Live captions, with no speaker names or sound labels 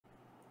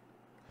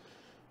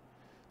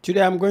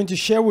Today I'm going to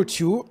share with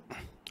you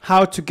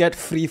how to get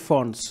free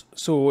funds.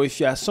 So if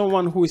you are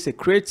someone who is a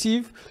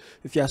creative,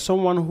 if you are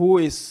someone who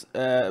is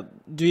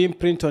doing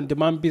print on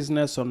demand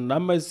business on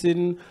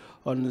Amazon,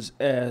 on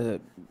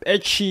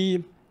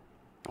Etsy,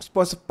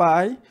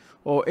 Spotify,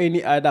 or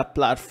any other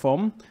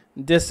platform,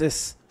 this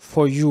is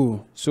for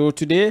you. So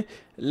today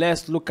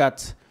let's look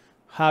at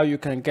how you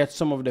can get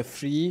some of the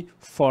free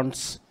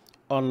funds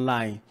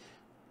online.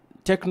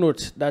 Take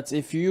note that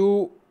if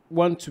you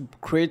want to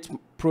create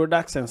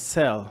products and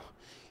sell,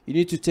 you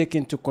need to take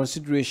into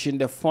consideration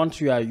the font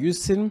you are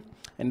using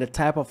and the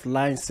type of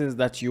license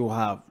that you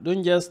have.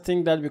 Don't just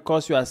think that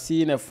because you are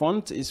seeing a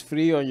font is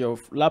free on your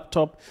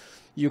laptop,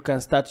 you can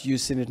start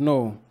using it.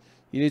 No,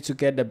 you need to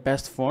get the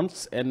best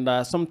fonts. And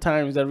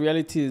sometimes the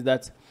reality is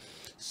that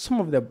some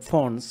of the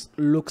fonts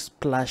look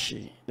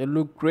splashy. They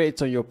look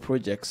great on your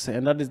projects.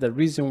 And that is the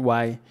reason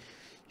why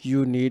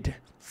you need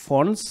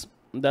fonts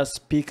that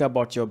speak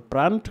about your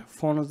brand,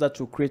 fonts that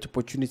will create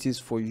opportunities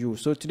for you.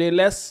 So today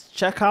let's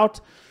check out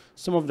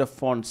some of the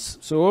fonts.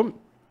 So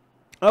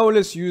I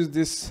always use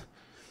this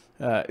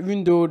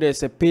even though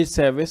there's a paid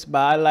service, but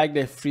I like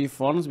the free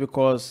fonts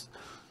because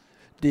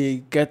they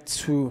get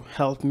to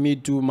help me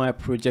do my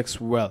projects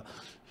well.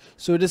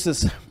 So this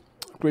is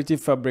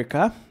Creative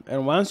Fabrica,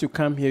 and once you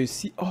come here you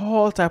see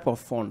all type of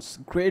fonts,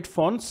 great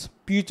fonts,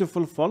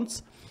 beautiful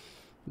fonts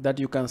that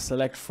you can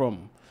select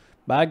from.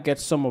 But I get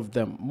some of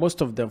them,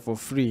 most of them for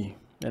free,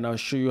 and I'll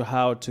show you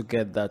how to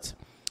get that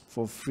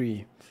for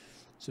free.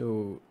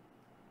 So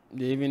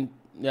they're even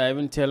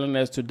telling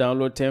us to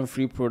download 10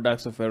 free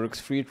products of Eric's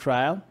free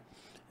trial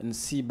and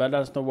see, but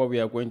that's not what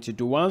we are going to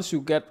do. Once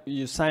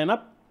you sign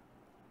up,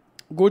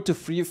 go to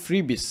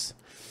freebies.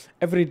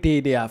 Every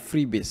day there are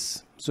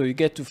freebies. So you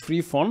get to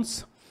free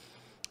fonts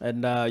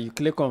and you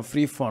click on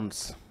free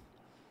fonts.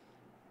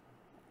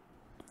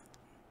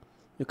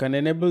 You can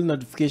enable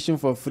notification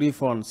for free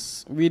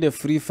fonts. We the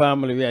free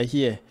family, we are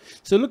here.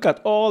 So look at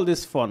all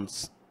these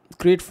fonts,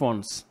 great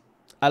fonts.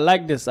 I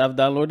like this. I've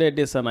downloaded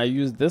this and I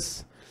use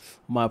this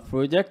my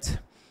project.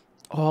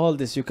 All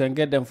this you can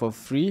get them for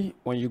free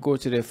when you go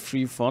to the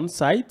free font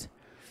site.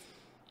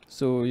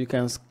 So you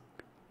can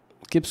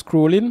keep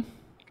scrolling,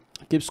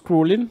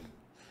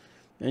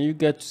 and you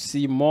get to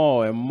see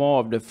more and more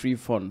of the free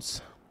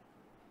fonts.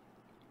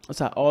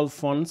 Those are all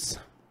fonts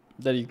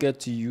that you get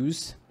to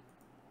use.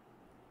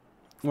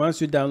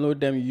 Once you download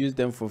them, you use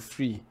them for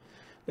free.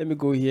 Let me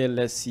go here,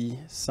 let's see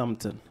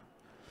something.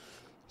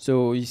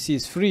 So you see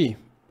it's free.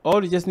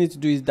 All you just need to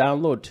do is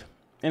download.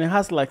 And it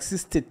has like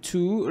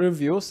 62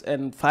 reviews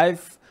and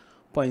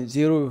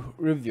 5.0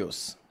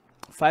 reviews,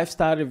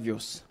 5-star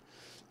reviews.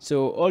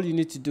 So all you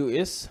need to do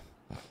is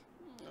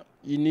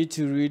you need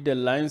to read the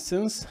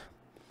license.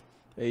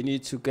 You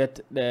need to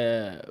get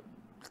the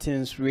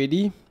things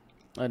ready,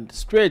 and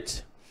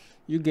straight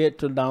you get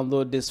to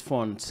download this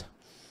font.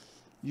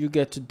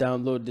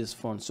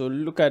 So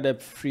look at the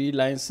free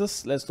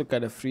licenses. Let's look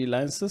at the free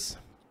licenses.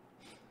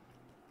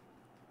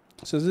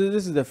 So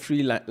this is the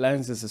free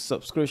licenses, a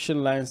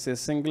subscription license,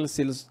 single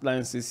sales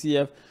license,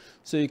 CF.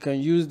 So you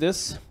can use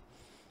this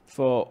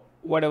for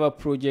whatever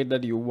project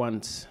that you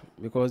want,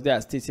 because they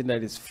are stating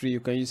that it's free. You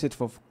can use it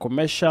for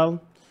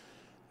commercial,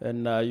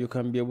 and you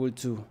can be able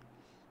to,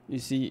 you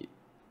see,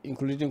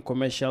 including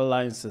commercial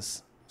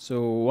licenses.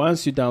 So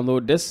once you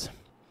download this,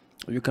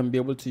 you can be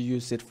able to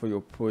use it for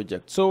your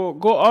project. So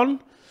go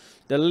on,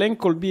 the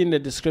link will be in the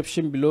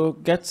description below.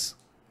 Get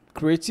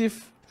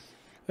creative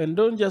and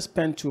don't just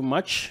spend too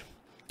much.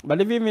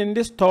 But even in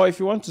this store, if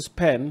you want to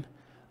spend,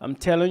 I'm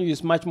telling you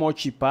it's much more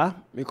cheaper,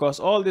 because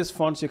all these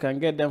fonts you can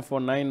get them for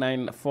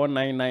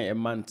 $4.99 a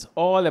month.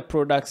 All the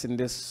products in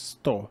this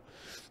store,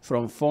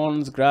 from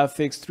fonts,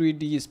 graphics,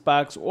 3D,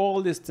 sparks,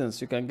 all these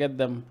things, you can get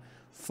them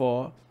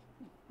for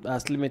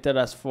as limited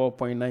as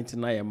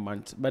 $4.99 a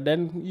month. But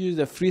then use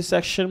the free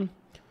section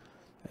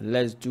and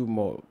let's do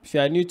more. If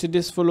you are new to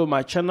this, follow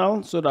my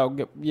channel so that I'll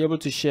be able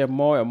to share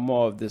more and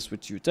more of this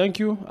with you. Thank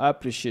you. I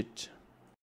appreciate it.